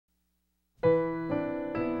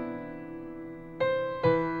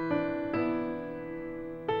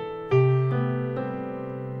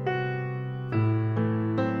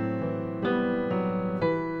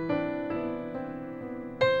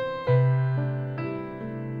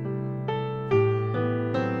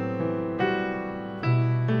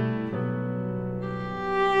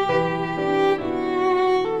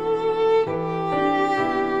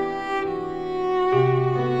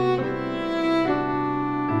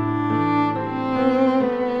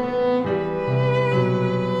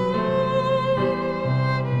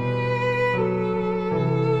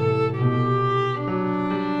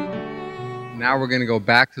Now we're going to go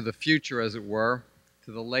back to the future, as it were,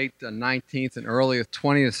 to the late 19th and early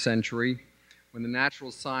 20th century, when the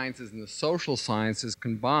natural sciences and the social sciences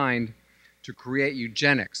combined to create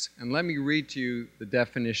eugenics. And let me read to you the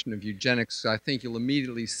definition of eugenics, so I think you'll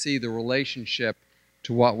immediately see the relationship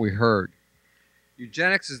to what we heard.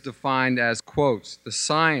 Eugenics is defined as, quotes, the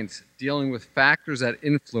science dealing with factors that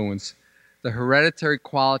influence the hereditary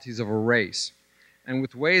qualities of a race, and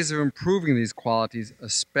with ways of improving these qualities,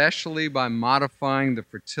 especially by modifying the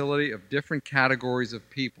fertility of different categories of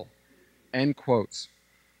people, end quotes.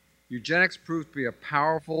 Eugenics proved to be a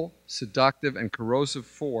powerful, seductive, and corrosive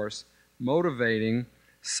force motivating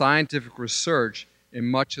scientific research in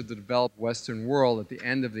much of the developed Western world at the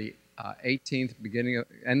end of the 18th,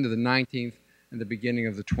 end of the 19th, and the beginning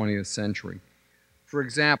of the 20th century. For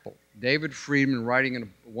example, David Friedman, writing in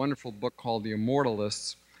a wonderful book called The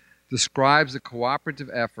Immortalists, describes the cooperative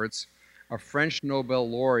efforts of French Nobel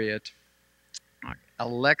laureate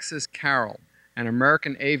Alexis Carrel and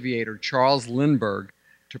American aviator Charles Lindbergh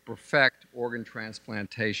to perfect organ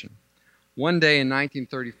transplantation. One day in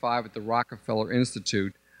 1935 at the Rockefeller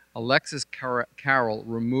Institute, Alexis Carrel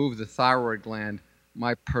removed the thyroid gland,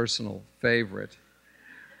 my personal favorite,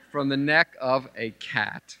 from the neck of a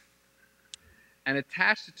cat and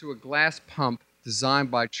attached it to a glass pump designed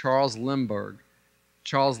by Charles Lindbergh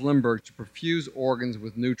to perfuse organs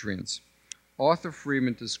with nutrients. Author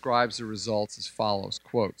Friedman describes the results as follows,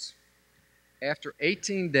 quotes, after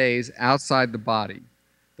 18 days outside the body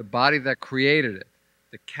that created it,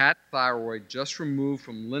 the cat thyroid just removed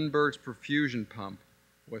from Lindbergh's perfusion pump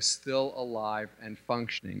was still alive and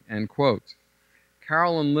functioning, end quote.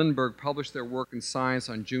 Carrel and Lindbergh published their work in Science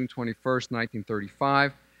on June 21,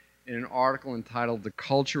 1935, in an article entitled The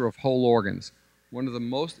Culture of Whole Organs, one of the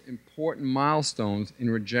most important milestones in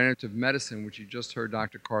regenerative medicine, which you just heard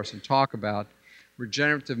Dr. Carson talk about.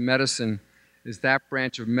 Regenerative medicine is that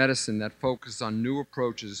branch of medicine that focuses on new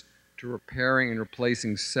approaches to repairing and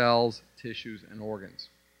replacing cells, tissues, and organs.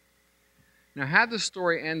 Now, had the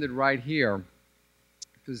story ended right here,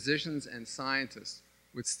 physicians and scientists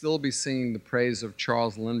would still be singing the praise of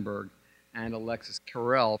Charles Lindbergh and Alexis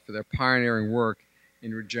Carrel for their pioneering work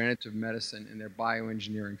in regenerative medicine and their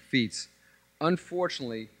bioengineering feats.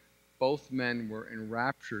 Unfortunately, both men were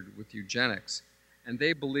enraptured with eugenics, and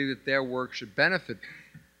they believed that their work should benefit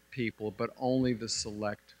people, but only the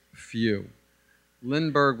select few.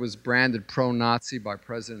 Lindbergh was branded pro-Nazi by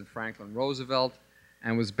President Franklin Roosevelt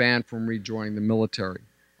and was banned from rejoining the military.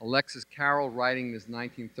 Alexis Carrel, writing his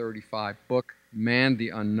 1935 book, Man the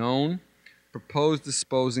Unknown, proposed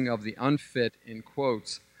disposing of the unfit, in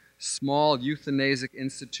quotes, small euthanasic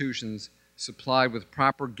institutions supplied with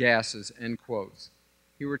proper gases, end quotes.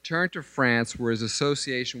 He returned to France, where his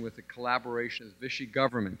association with the collaboration of Vichy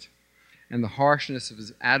government and the harshness of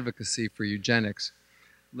his advocacy for eugenics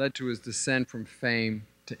led to his descent from fame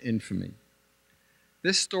to infamy.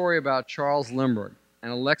 This story about Charles Lindbergh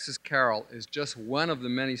and Alexis Carrel is just one of the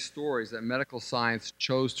many stories that medical science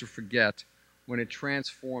chose to forget when it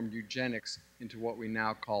transformed eugenics into what we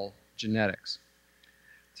now call genetics.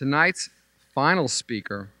 Tonight's final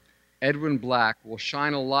speaker, Edwin Black, will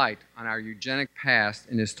shine a light on our eugenic past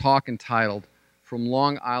in his talk entitled From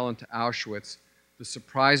Long Island to Auschwitz, The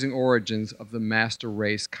Surprising Origins of the Master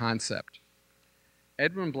Race Concept.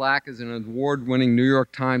 Edwin Black is an award-winning New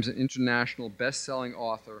York Times and international best-selling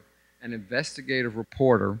author and investigative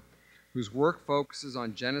reporter whose work focuses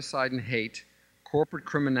on genocide and hate, corporate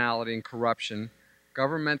criminality and corruption,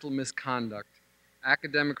 governmental misconduct,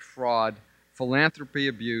 academic fraud, philanthropy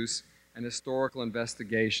abuse, and historical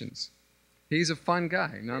investigations. He's a fun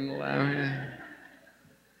guy, nonetheless.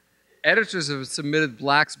 Editors have submitted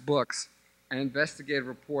Black's books and investigative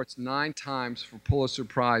reports 9 times for Pulitzer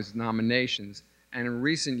Prize nominations, and in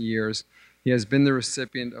recent years, he has been the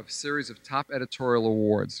recipient of a series of top editorial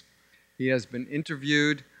awards. He has been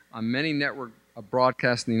interviewed on many network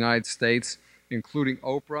broadcasts in the United States, including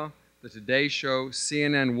Oprah, The Today Show,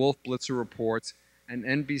 CNN Wolf Blitzer Reports, and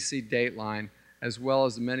NBC Dateline, as well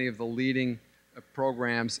as many of the leading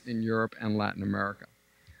programs in Europe and Latin America.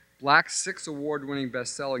 Black's 6 award-winning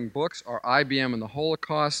best-selling books are IBM and the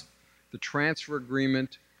Holocaust, The Transfer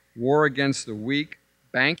Agreement, War Against the Weak,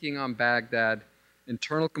 Banking on Baghdad,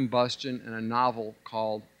 Internal Combustion, and a novel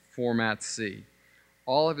called Format C.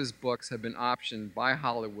 All of his books have been optioned by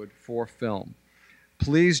Hollywood for film.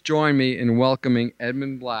 Please join me in welcoming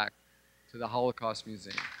Edwin Black to the Holocaust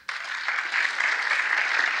Museum.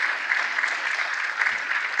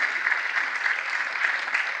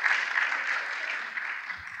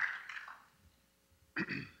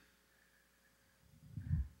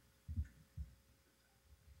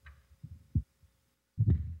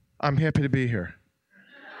 I'm happy to be here.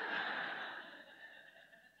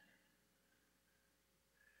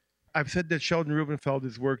 I've said that Sheldon Rubenfeld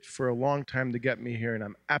has worked for a long time to get me here, and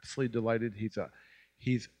I'm absolutely delighted.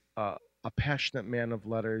 He's a passionate man of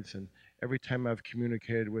letters, and every time I've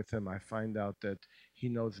communicated with him, I find out that he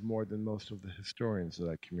knows more than most of the historians that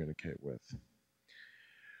I communicate with.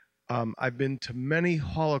 I've been to many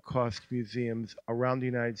Holocaust museums around the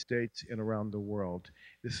United States and around the world.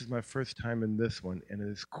 This is my first time in this one, and it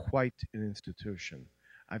is quite an institution.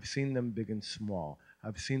 I've seen them big and small.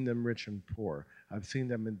 I've seen them rich and poor. I've seen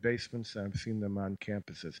them in basements, and I've seen them on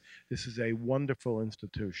campuses. This is a wonderful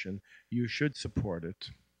institution. You should support it.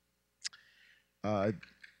 Uh,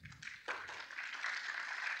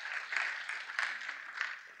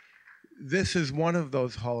 this is one of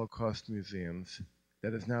those Holocaust museums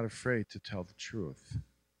that is not afraid to tell the truth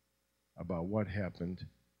about what happened,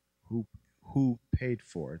 who paid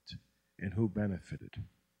for it, and who benefited.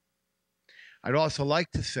 I'd also like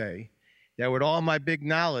to say that with all my big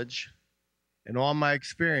knowledge and all my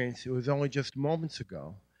experience, it was only just moments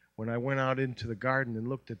ago when I went out into the garden and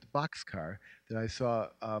looked at the boxcar that I saw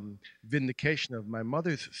vindication of my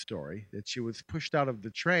mother's story, that she was pushed out of the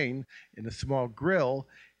train in a small grill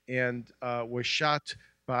and was shot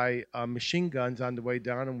by machine guns on the way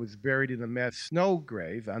down and was buried in a mass snow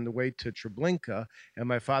grave on the way to Treblinka. And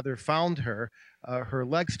my father found her, her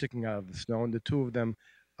leg sticking out of the snow, and the two of them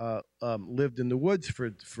lived in the woods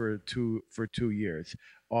for 2 years.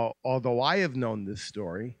 Although I have known this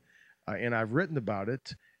story, and I've written about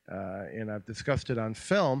it, and I've discussed it on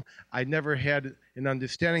film, I never had an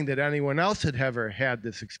understanding that anyone else had ever had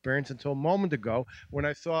this experience until a moment ago when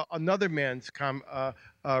I saw another man's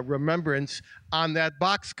remembrance on that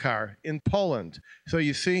boxcar in Poland. So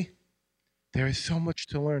you see, there is so much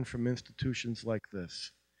to learn from institutions like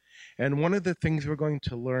this. And one of the things we're going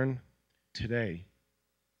to learn today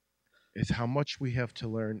is how much we have to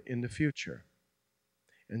learn in the future.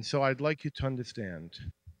 And so I'd like you to understand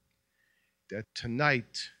that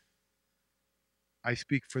tonight I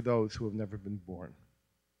speak for those who have never been born.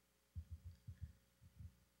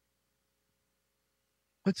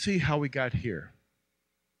 Let's see how we got here,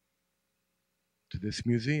 to this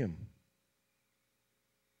museum,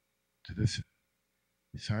 to this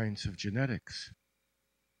science of genetics,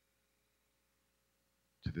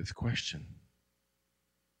 to this question.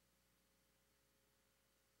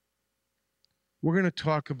 We're going to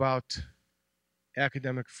talk about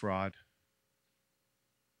academic fraud,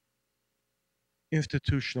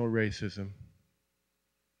 institutional racism,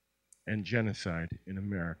 and genocide in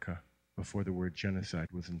America before the word genocide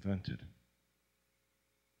was invented.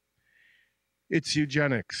 It's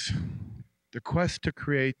eugenics, the quest to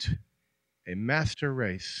create a master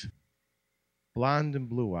race, blonde and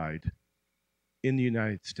blue-eyed, in the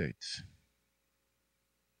United States.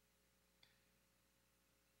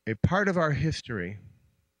 A part of our history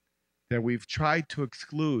that we've tried to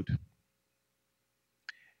exclude,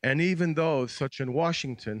 and even those, such in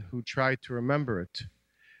Washington, who try to remember it,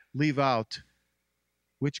 leave out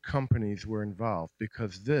which companies were involved,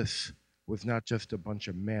 because this was not just a bunch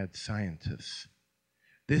of mad scientists.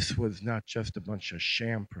 This was not just a bunch of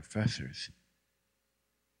sham professors.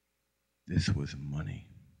 This was money.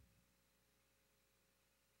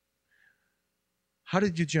 How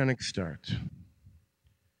did eugenics start?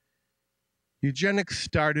 Eugenics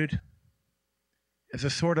started as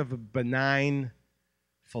a sort of a benign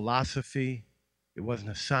philosophy. It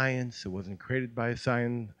wasn't a science. It wasn't created by a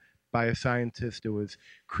scientist. It was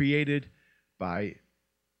created by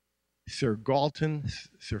Sir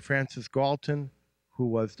Francis Galton, who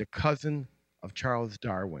was the cousin of Charles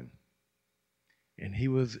Darwin. And he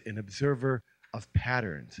was an observer of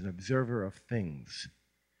patterns, an observer of things.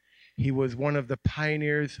 He was one of the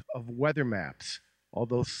pioneers of weather maps, all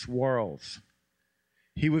those swirls.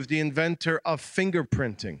 He was the inventor of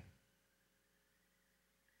fingerprinting.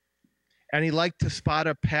 And he liked to spot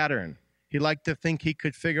a pattern. He liked to think he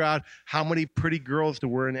could figure out how many pretty girls there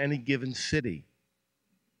were in any given city.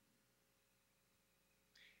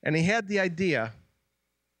 And he had the idea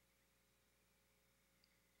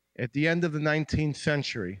at the end of the 19th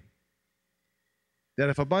century that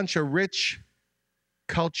if a bunch of rich,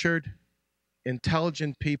 cultured,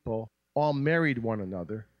 intelligent people all married one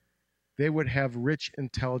another, they would have rich,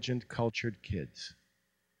 intelligent, cultured kids.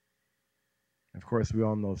 Of course, we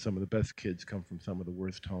all know some of the best kids come from some of the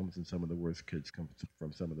worst homes, and some of the worst kids come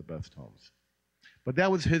from some of the best homes. But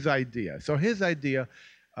that was his idea. So his idea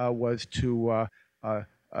was to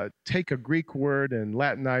take a Greek word and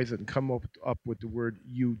Latinize it and come up with the word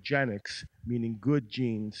eugenics, meaning good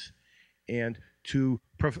genes, and to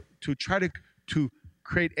try to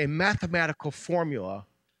create a mathematical formula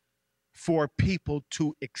for people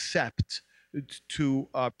to accept, to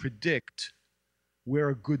predict where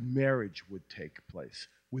a good marriage would take place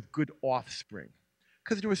with good offspring,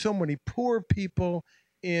 because there were so many poor people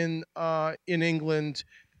in England.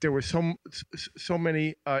 There were so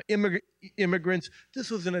many immigrants. This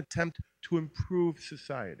was an attempt to improve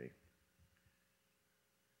society.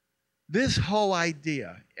 This whole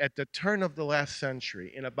idea at the turn of the last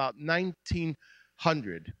century, in about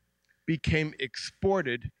 1900, became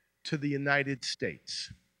exported to the United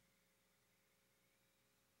States.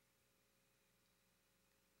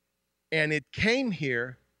 And it came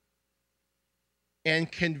here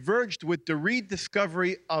and converged with the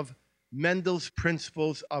rediscovery of Mendel's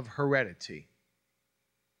principles of heredity.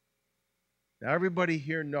 Now, everybody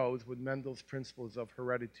here knows what Mendel's principles of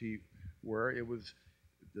heredity were. It was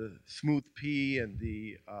the smooth pea and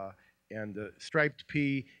the striped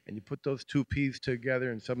pea, and you put those two peas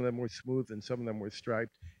together, and some of them were smooth and some of them were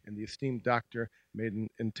striped. And the esteemed doctor made an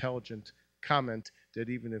intelligent comment that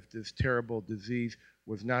even if this terrible disease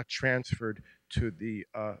was not transferred to the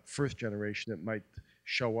first generation, it might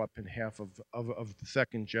show up in half of the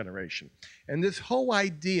second generation. And this whole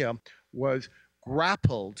idea was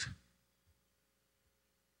grappled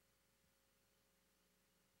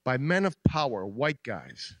by men of power, white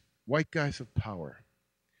guys of power.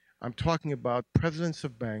 I'm talking about presidents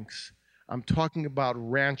of banks. I'm talking about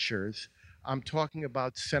ranchers. I'm talking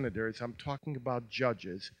about senators. I'm talking about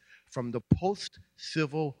judges from the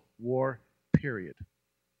post-Civil War period.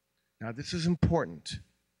 Now, this is important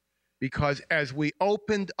because as we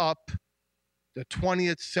opened up the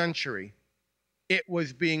 20th century, it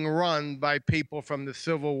was being run by people from the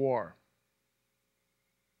Civil War.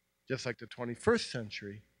 Just like the 21st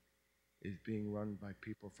century is being run by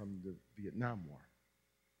people from the Vietnam War.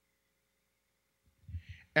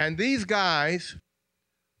 And these guys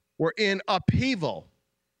were in upheaval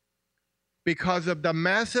because of the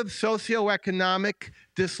massive socioeconomic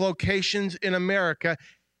dislocations in America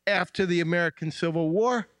after the American Civil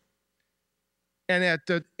War and at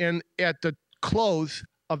the close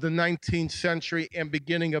of the 19th century and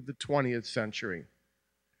beginning of the 20th century.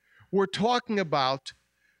 We're talking about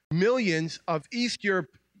millions of East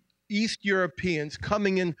Europeans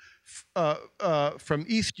coming in from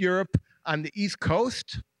East Europe on the East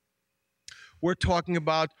Coast. We're talking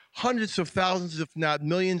about hundreds of thousands, if not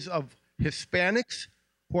millions, of Hispanics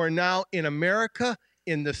who are now in America,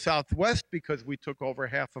 in the Southwest, because we took over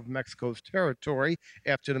half of Mexico's territory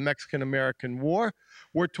after the Mexican-American War.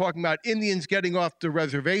 We're talking about Indians getting off the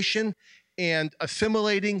reservation and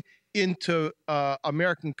assimilating into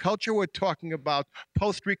American culture. We're talking about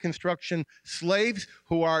post-Reconstruction slaves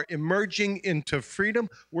who are emerging into freedom.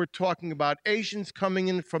 We're talking about Asians coming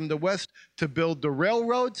in from the West to build the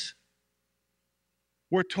railroads.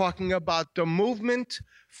 We're talking about the movement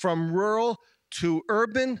from rural to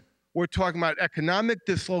urban. We're talking about economic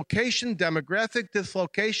dislocation, demographic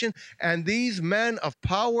dislocation, and these men of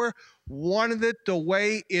power wanted it the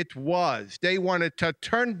way it was. They wanted to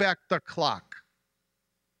turn back the clock.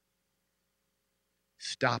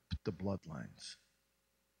 Stop the bloodlines.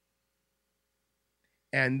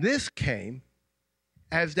 And this came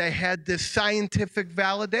as they had this scientific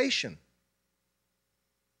validation.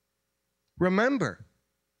 Remember,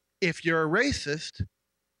 if you're a racist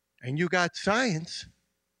and you got science,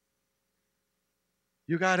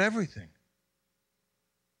 you got everything.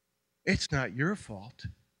 It's not your fault.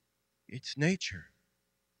 It's nature.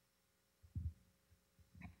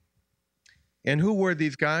 And who were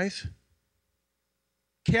these guys?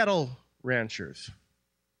 Cattle ranchers,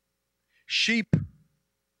 sheep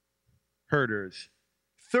herders,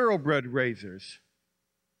 thoroughbred raisers,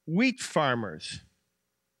 wheat farmers.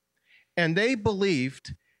 And they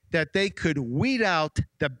believed that they could weed out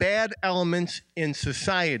the bad elements in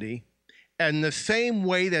society in the same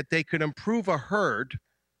way that they could improve a herd,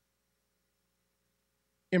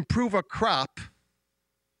 improve a crop,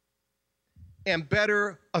 and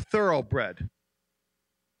better a thoroughbred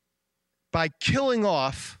by killing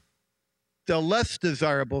off the less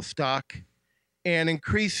desirable stock and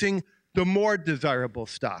increasing the more desirable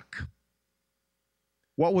stock.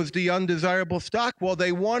 What was the undesirable stock? Well,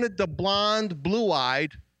 they wanted the blonde,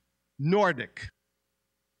 blue-eyed Nordic.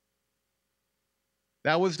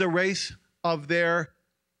 That was the race of their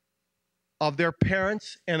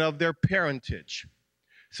parents and of their parentage.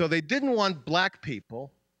 So they didn't want black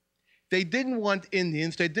people. They didn't want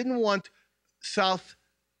Indians. They didn't want South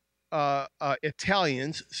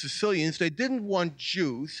Italians, Sicilians. They didn't want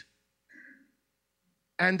Jews.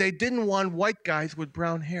 And they didn't want white guys with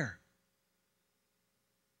brown hair.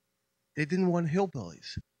 They didn't want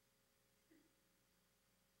hillbillies.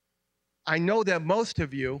 I know that most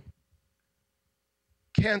of you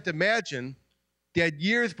can't imagine that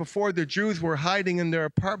years before the Jews were hiding in their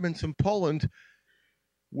apartments in Poland,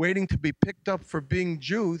 waiting to be picked up for being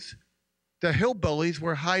Jews, the hillbillies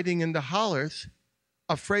were hiding in the hollers,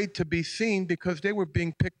 afraid to be seen because they were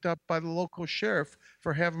being picked up by the local sheriff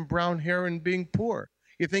for having brown hair and being poor.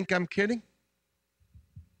 You think I'm kidding?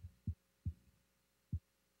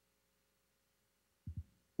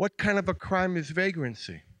 What kind of a crime is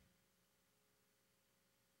vagrancy?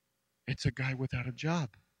 It's a guy without a job.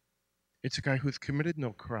 It's a guy who's committed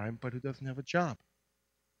no crime but who doesn't have a job.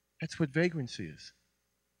 That's what vagrancy is.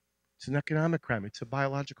 It's an economic crime. It's a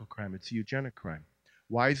biological crime. It's a eugenic crime.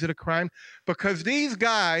 Why is it a crime? Because these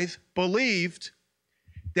guys believed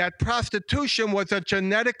that prostitution was a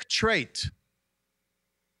genetic trait,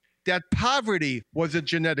 that poverty was a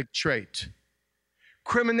genetic trait,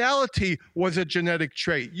 criminality was a genetic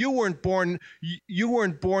trait. You weren't born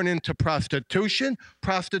into prostitution.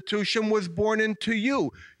 Prostitution was born into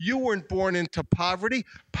you. You weren't born into poverty.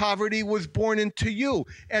 Poverty was born into you.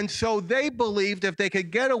 And so they believed if they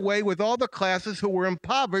could get away with all the classes who were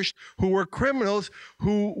impoverished, who were criminals,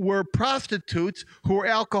 who were prostitutes, who were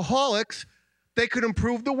alcoholics, they could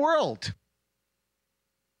improve the world.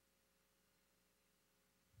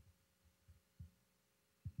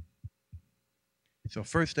 So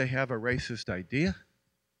first they have a racist idea,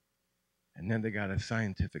 and then they got a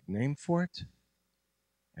scientific name for it,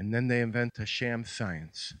 and then they invent a sham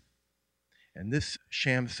science. And this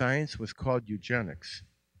sham science was called eugenics.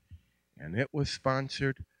 And it was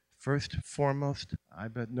sponsored, first and foremost, I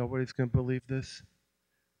bet nobody's going to believe this,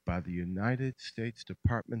 by the United States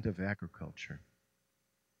Department of Agriculture.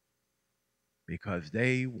 Because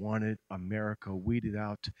they wanted America weeded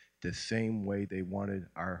out the same way they wanted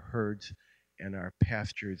our herds and our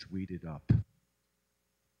pastures weeded up.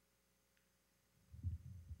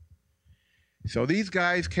 So these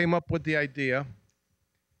guys came up with the idea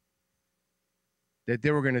that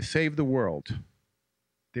they were going to save the world.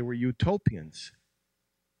 They were utopians.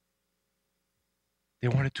 They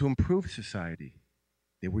wanted to improve society.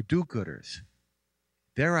 They were do-gooders.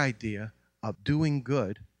 Their idea of doing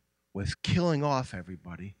good was killing off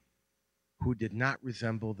everybody who did not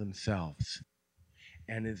resemble themselves.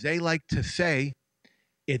 And as they like to say,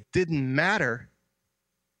 it didn't matter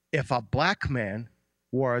if a black man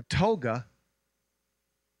wore a toga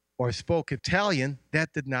or spoke Italian,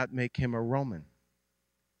 that did not make him a Roman.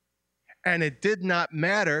 And it did not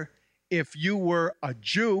matter if you were a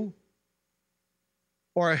Jew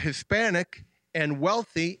or a Hispanic and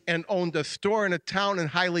wealthy and owned a store in a town and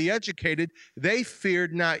highly educated. They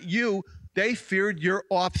feared not you, they feared your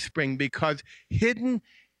offspring, because hidden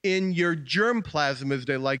in your germplasm, as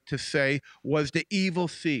they like to say, was the evil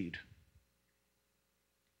seed.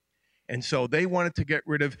 And so they wanted to get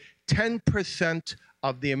rid of 10%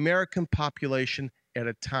 of the American population at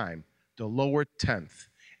a time, the lower 10th.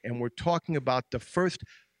 And we're talking about the first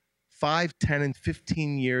 5, 10, and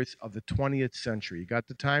 15 years of the 20th century. You got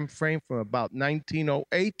the time frame from about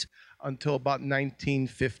 1908 until about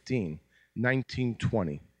 1915,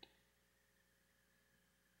 1920.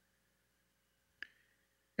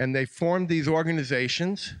 And they formed these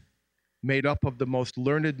organizations made up of the most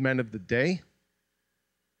learned men of the day,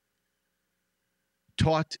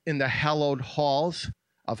 taught in the hallowed halls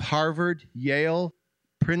of Harvard, Yale,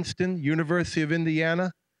 Princeton, University of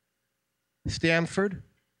Indiana, Stanford.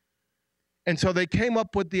 And so they came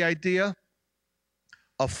up with the idea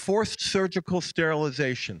of forced surgical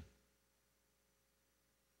sterilization.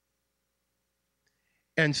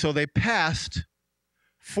 And so they passed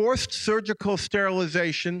forced surgical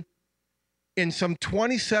sterilization in some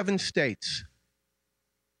 27 states.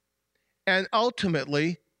 And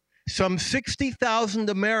ultimately, some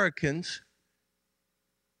 60,000 Americans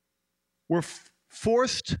were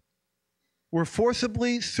forcibly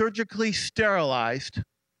surgically sterilized,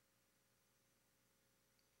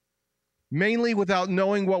 mainly without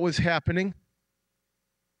knowing what was happening,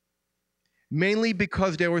 mainly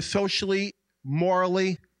because they were socially,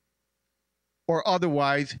 morally, or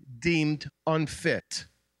otherwise deemed unfit.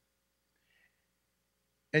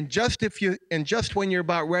 And just when you're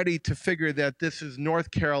about ready to figure that this is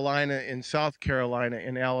North Carolina and South Carolina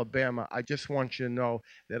and Alabama, I just want you to know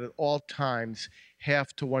that at all times,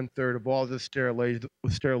 half to 1/3 of all the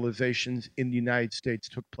sterilizations in the United States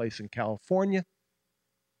took place in California,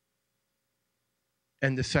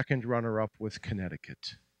 and the second runner-up was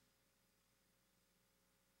Connecticut.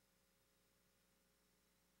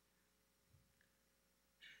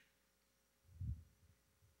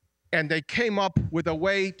 And they came up with a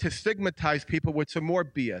way to stigmatize people with some more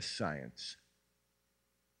BS science.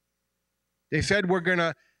 They said, we're going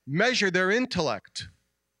to measure their intellect.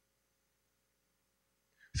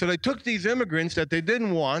 So they took these immigrants that they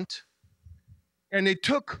didn't want, and they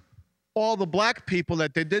took all the black people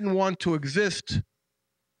that they didn't want to exist,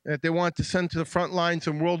 that they wanted to send to the front lines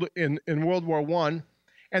in World War I,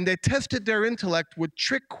 and they tested their intellect with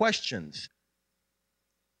trick questions.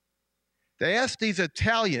 They asked these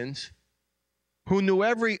Italians who knew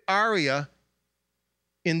every aria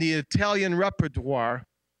in the Italian repertoire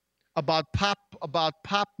about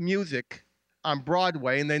pop music on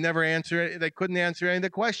Broadway, and they couldn't answer any of the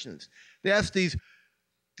questions. They asked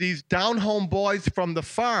these down-home boys from the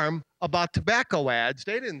farm about tobacco ads.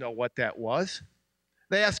 They didn't know what that was.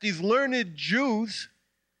 They asked these learned Jews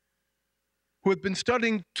who had been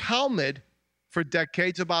studying Talmud for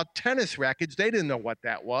decades about tennis rackets. They didn't know what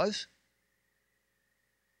that was.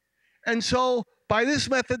 And so by this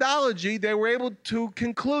methodology, they were able to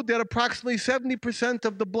conclude that approximately 70%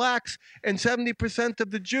 of the blacks and 70%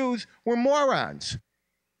 of the Jews were morons.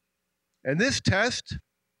 And this test,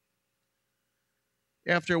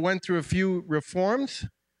 after it went through a few reforms,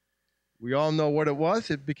 we all know what it was.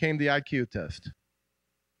 It became the IQ test.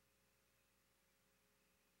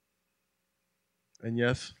 And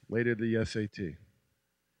yes, later the SAT.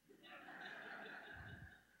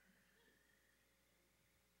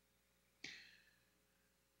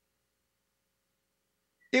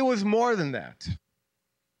 It was more than that.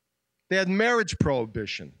 They had marriage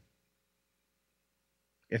prohibition.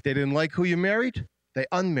 If they didn't like who you married, they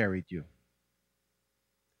unmarried you.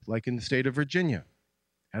 Like in the state of Virginia.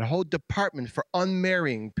 Had a whole department for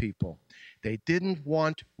unmarrying people. They didn't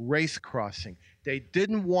want race crossing. They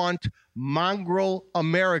didn't want mongrel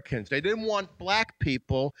Americans. They didn't want black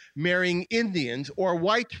people marrying Indians or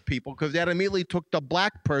white people, because that immediately took the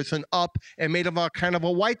black person up and made him a kind of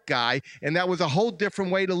a white guy, and that was a whole different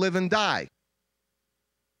way to live and die.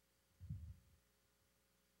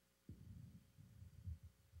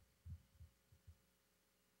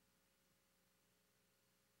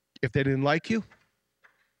 If they didn't like you,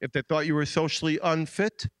 if they thought you were socially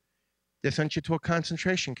unfit, they sent you to a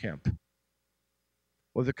concentration camp.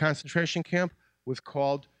 Well, the concentration camp was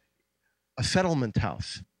called a settlement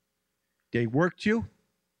house. They worked you,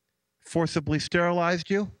 forcibly sterilized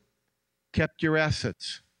you, kept your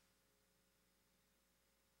assets.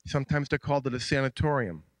 Sometimes they called it a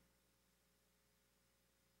sanatorium.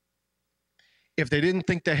 If they didn't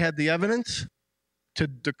think they had the evidence to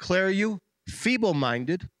declare you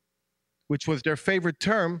feeble-minded, which was their favorite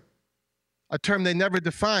term, a term they never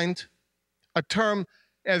defined, a term,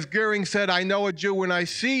 as Goering said, I know a Jew when I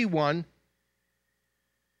see one.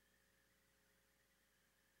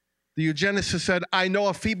 The eugenicist said, I know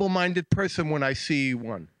a feeble-minded person when I see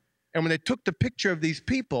one. And when they took the picture of these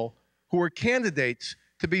people who were candidates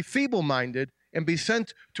to be feeble-minded and be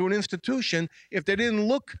sent to an institution, if they didn't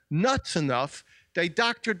look nuts enough, they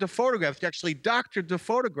doctored the photographs. They actually doctored the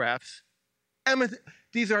photographs.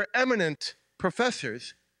 These are eminent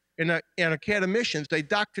professors and academicians. They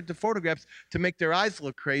doctored the photographs to make their eyes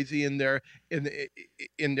look crazy and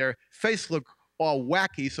in their face look all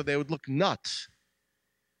wacky, so they would look nuts.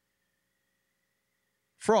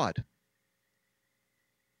 Fraud.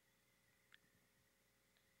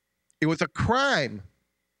 It was a crime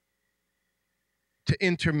to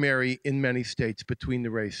intermarry in many states between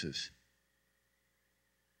the races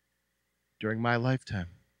during my lifetime.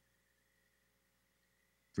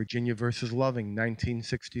 Virginia versus Loving,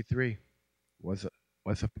 1963, was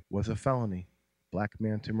a felony. Black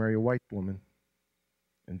man to marry a white woman,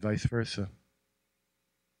 and vice versa.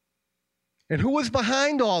 And who was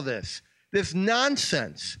behind all this? This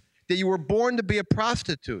nonsense that you were born to be a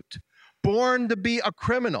prostitute, born to be a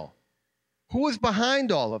criminal. Who was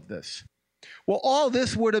behind all of this? Well, all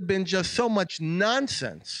this would have been just so much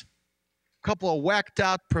nonsense. A couple of whacked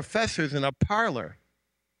out professors in a parlor.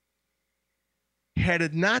 Had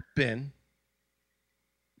it not been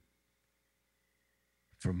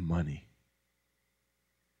for money.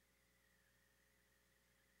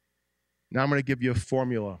 Now I'm going to give you a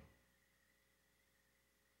formula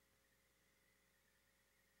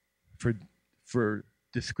for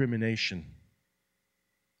discrimination.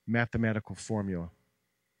 Mathematical formula.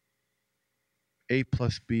 A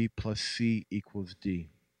plus B plus C equals D.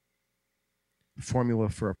 Formula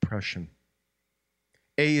for oppression.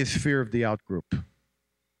 A is fear of the outgroup.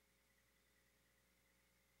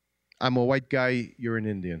 I'm a white guy, you're an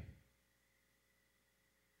Indian.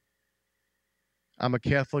 I'm a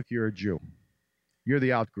Catholic, you're a Jew. You're the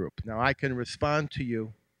outgroup. Now I can respond to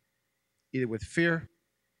you either with fear,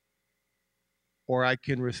 or I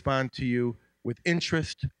can respond to you with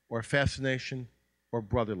interest or fascination or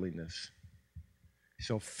brotherliness.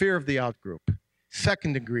 So fear of the outgroup.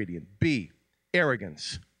 Second ingredient, B,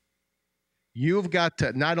 arrogance. You've got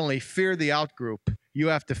to not only fear the outgroup, you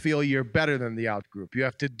have to feel you're better than the outgroup. You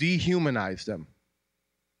have to dehumanize them.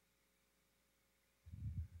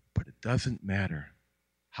 But it doesn't matter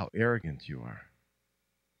how arrogant you are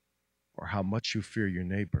or how much you fear your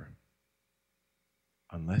neighbor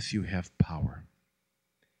unless you have power.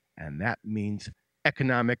 And that means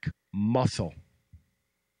economic muscle.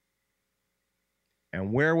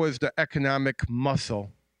 And where was the economic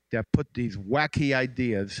muscle that put these wacky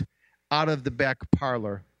ideas out of the back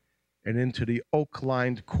parlor and into the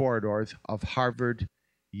oak-lined corridors of Harvard,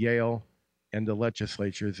 Yale, and the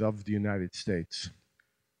legislatures of the United States?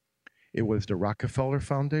 It was the Rockefeller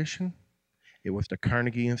Foundation, it was the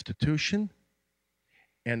Carnegie Institution,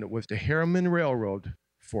 and it was the Harriman Railroad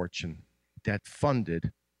fortune that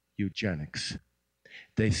funded eugenics.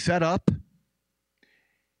 They set up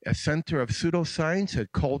a center of pseudoscience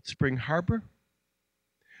at Cold Spring Harbor,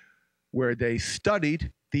 where they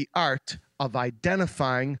studied the art of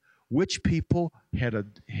identifying which people had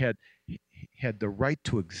the right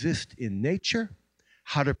to exist in nature,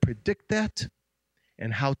 how to predict that,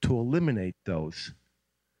 and how to eliminate those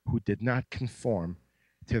who did not conform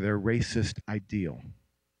to their racist ideal.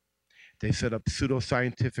 They set up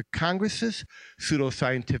pseudoscientific congresses,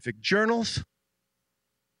 pseudoscientific journals,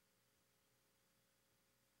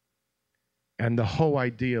 and the whole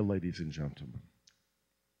idea, ladies and gentlemen,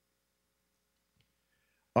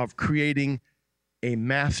 of creating a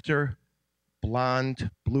master,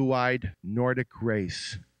 blonde, blue-eyed Nordic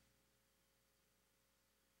race,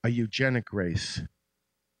 a eugenic race,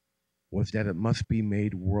 was that it must be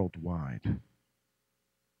made worldwide.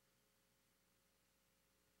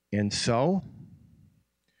 And so,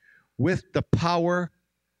 with the power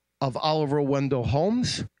of Oliver Wendell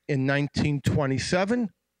Holmes in 1927,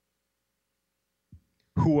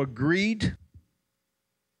 who agreed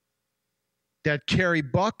that Carrie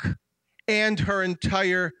Buck and her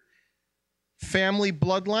entire family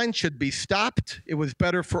bloodline should be stopped. It was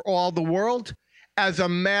better for all the world as a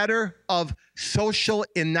matter of social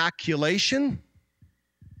inoculation.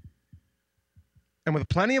 And with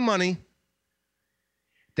plenty of money,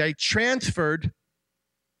 they transferred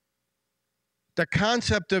the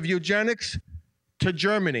concept of eugenics to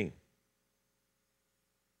Germany.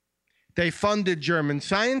 They funded German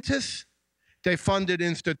scientists. They funded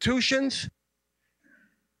institutions.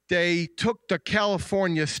 They took the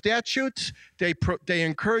California statutes. They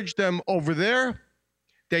encouraged them over there.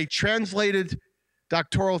 They translated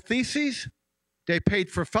doctoral theses. They paid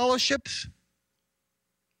for fellowships.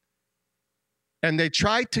 And they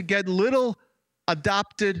tried to get little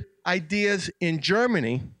adopted ideas in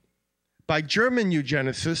Germany by German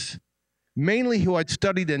eugenicists, mainly who had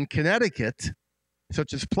studied in Connecticut,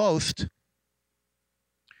 such as Plost,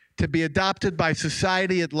 to be adopted by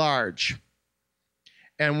society at large.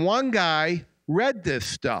 And one guy read this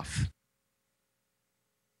stuff,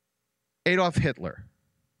 Adolf Hitler.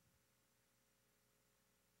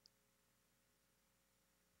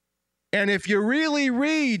 And if you really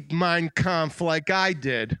read Mein Kampf like I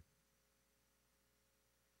did,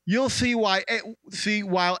 you'll see why.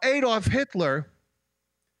 While Adolf Hitler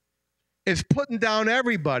is putting down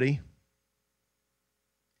everybody,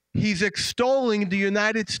 he's extolling the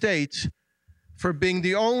United States for being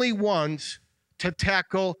the only ones to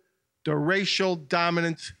tackle the racial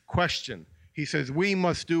dominance question. He says, we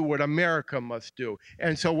must do what America must do.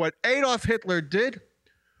 And so what Adolf Hitler did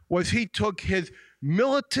was he took his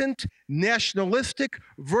militant, nationalistic,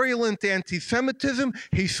 virulent anti-Semitism.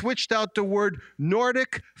 He switched out the word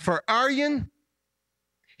Nordic for Aryan.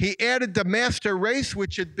 He added the master race,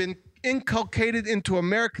 which had been inculcated into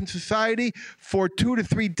American society for 2 to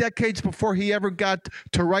 3 decades before he ever got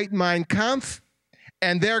to write Mein Kampf.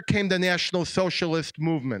 And there came the National Socialist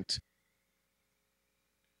movement.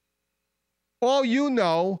 All you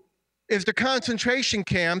know is the concentration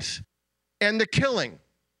camps and the killing.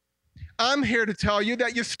 I'm here to tell you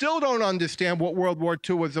that you still don't understand what World War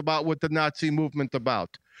II was about, what the Nazi movement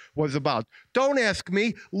was about. Don't ask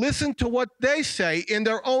me. Listen to what they say in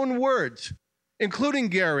their own words, including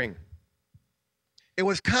Goering. It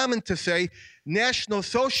was common to say National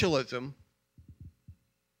Socialism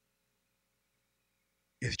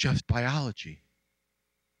is just biology.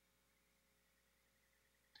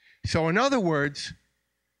 So in other words,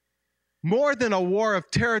 more than a war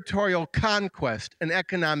of territorial conquest and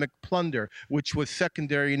economic plunder, which was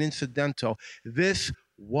secondary and incidental, this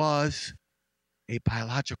was a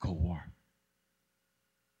biological war.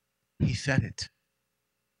 He said it.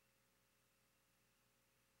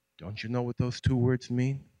 Don't you know what those 2 words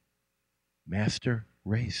mean? Master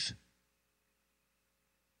race.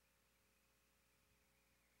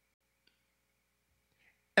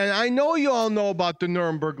 And I know you all know about the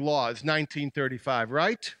Nuremberg Laws, 1935,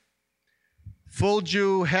 right? Full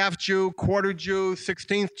Jew, half Jew, quarter Jew,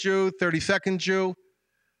 16th Jew, 32nd Jew.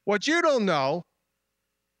 What you don't know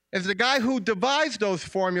is the guy who devised those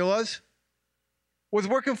formulas was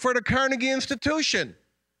working for the Carnegie Institution.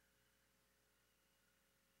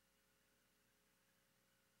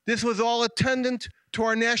 This was all attendant to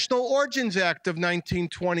our National Origins Act of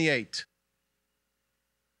 1928.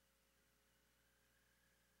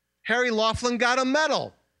 Harry Laughlin got a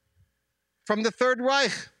medal from the Third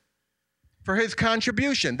Reich for his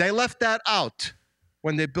contribution. They left that out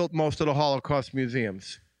when they built most of the Holocaust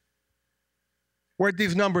museums. Where'd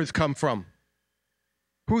these numbers come from?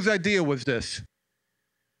 Whose idea was this?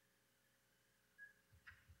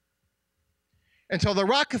 And so the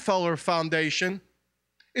Rockefeller Foundation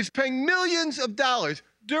is paying millions of dollars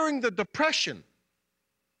during the Depression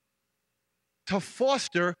to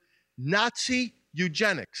foster Nazi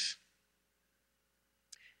eugenics.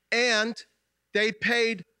 And they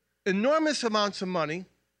paid enormous amounts of money,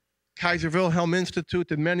 Kaiser Wilhelm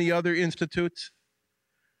Institute and many other institutes,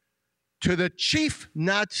 to the chief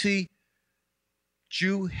Nazi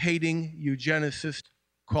Jew-hating eugenicist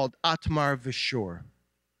called Otmar Verschoor.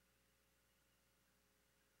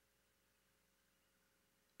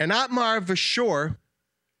 And Otmar Verschoor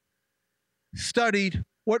studied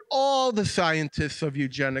what all the scientists of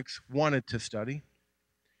eugenics wanted to study.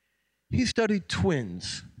 He studied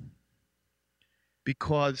twins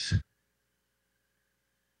because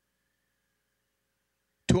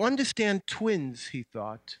to understand twins, he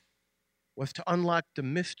thought, was to unlock the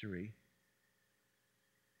mystery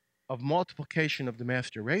of multiplication of the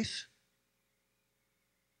master race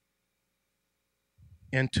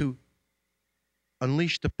and to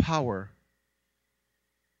unleash the power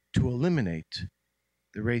to eliminate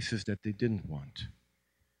the races that they didn't want.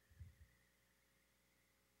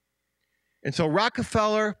 And so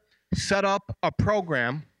Rockefeller set up a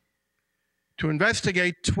program to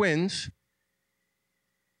investigate twins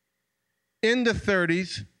in the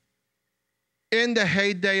 30s, in the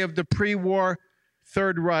heyday of the pre-war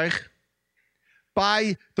Third Reich,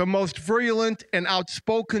 by the most virulent and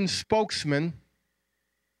outspoken spokesman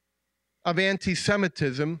of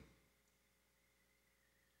anti-Semitism.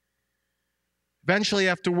 Eventually,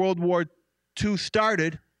 after World War II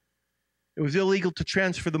started, it was illegal to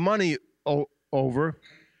transfer the money over,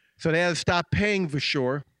 so they had to stop paying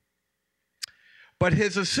Verschoor. But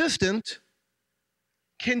his assistant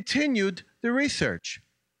continued the research.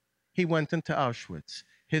 He went into Auschwitz.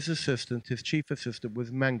 His assistant, his chief assistant,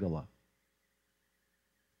 was Mengele.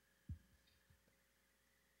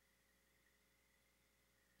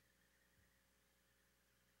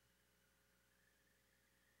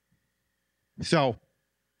 So,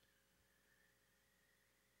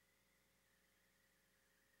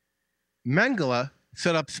 Mengele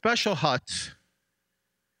set up special huts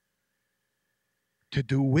to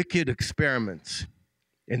do wicked experiments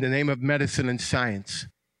in the name of medicine and science.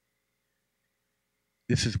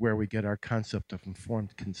 This is where we get our concept of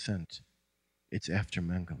informed consent. It's after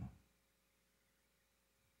Mengele.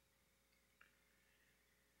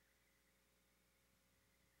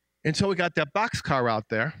 And so we got that boxcar out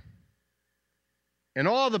there, and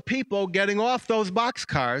all the people getting off those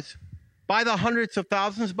boxcars by the hundreds of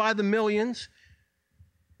thousands, by the millions,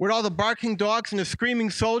 with all the barking dogs and the screaming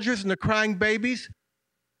soldiers and the crying babies.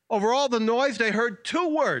 Over all the noise, they heard two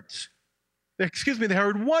words. They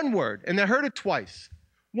heard one word, and they heard it twice.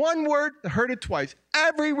 One word, they heard it twice.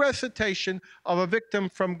 Every recitation of a victim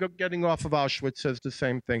from getting off of Auschwitz says the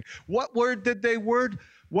same thing. What word did they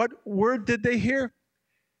hear?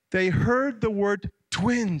 They heard the word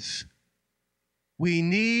twins. We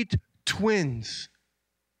need twins.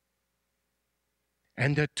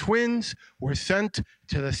 And the twins were sent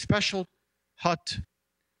to the special hut,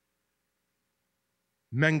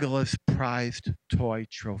 Mengele's prized toy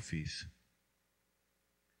trophies.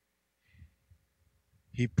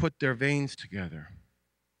 He put their veins together.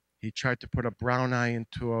 He tried to put a brown eye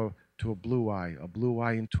into a blue eye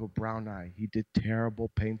into a brown eye. He did terrible,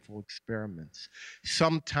 painful experiments.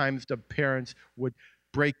 Sometimes the parents would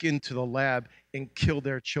break into the lab and kill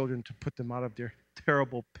their children to put them out of their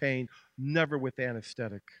terrible pain, never with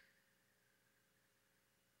anesthetic.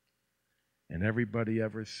 And everybody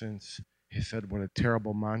ever since has said what a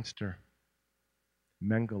terrible monster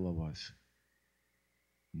Mengele was.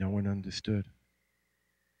 No one understood.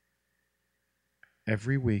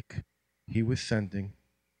 Every week, he was sending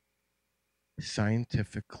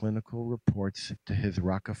scientific clinical reports to his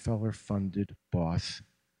Rockefeller-funded boss,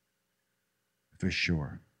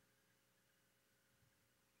 Verschoor.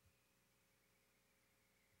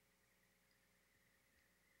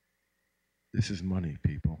 This is money,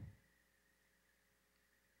 people.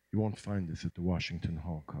 You won't find this at the Washington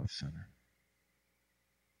Holocaust Center.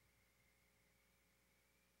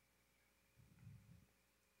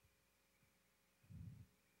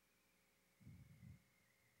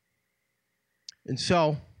 And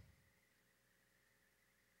so,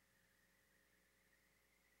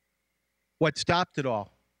 what stopped it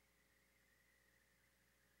all?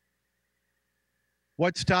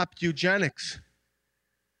 What stopped eugenics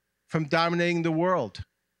from dominating the world?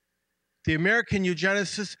 The American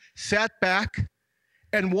eugenicists sat back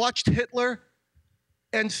and watched Hitler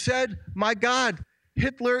and said, my God,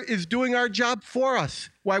 Hitler is doing our job for us.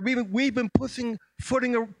 Why we've been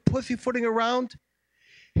pussyfooting around.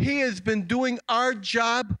 He has been doing our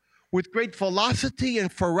job with great velocity and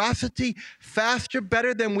ferocity, faster,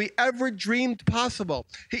 better than we ever dreamed possible.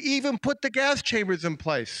 He even put the gas chambers in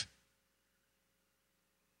place.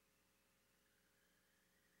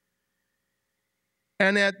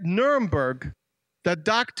 And at Nuremberg, the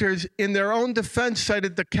doctors, in their own defense,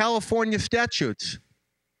 cited the California statutes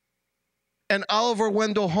and Oliver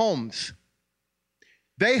Wendell Holmes.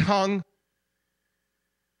 They hung.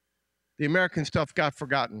 The American stuff got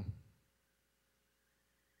forgotten.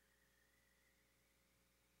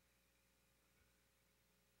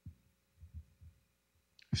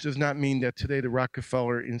 This does not mean that today the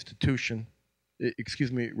Rockefeller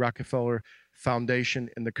Foundation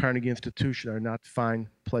and the Carnegie Institution are not fine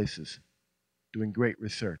places doing great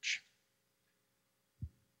research.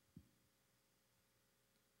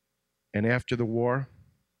 And after the war,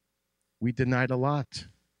 we denied a lot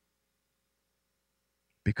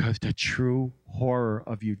because the true horror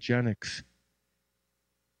of eugenics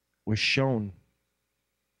was shown.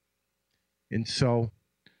 And so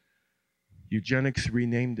eugenics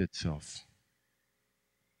renamed itself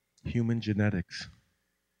human genetics.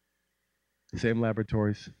 Same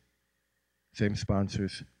laboratories, same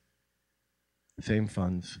sponsors, same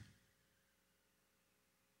funds,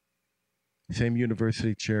 same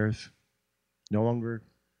university chairs. No longer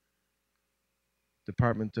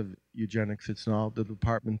Department of Eugenics, it's now the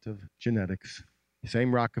Department of Genetics.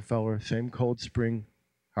 Same Rockefeller, same Cold Spring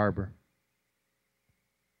Harbor.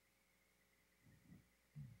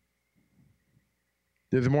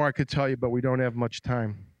 There's more I could tell you, but we don't have much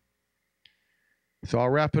time. So I'll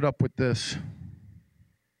wrap it up with this.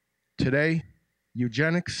 Today,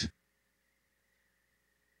 eugenics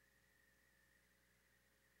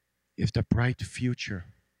is the bright future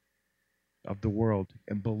of the world.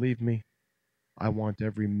 And believe me, I want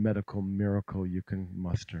every medical miracle you can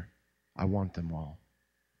muster. I want them all.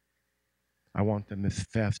 I want them as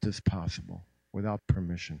fast as possible, without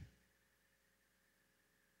permission.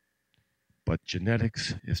 But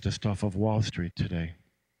genetics is the stuff of Wall Street today.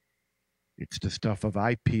 It's the stuff of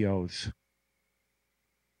IPOs.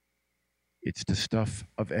 It's the stuff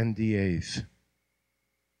of NDAs.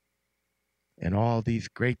 And all these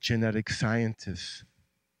great genetic scientists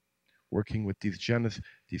working with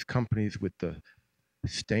these companies with the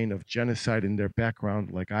stain of genocide in their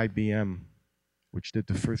background, like IBM, which did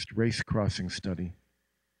the first race crossing study.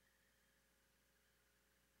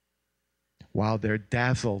 While they're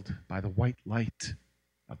dazzled by the white light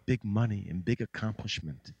of big money and big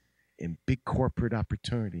accomplishment and big corporate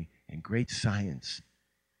opportunity and great science,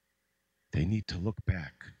 they need to look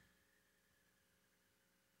back.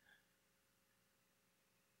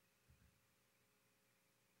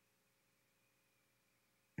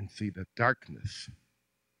 And see the darkness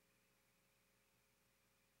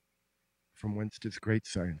from whence this great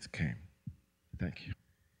science came. Thank you.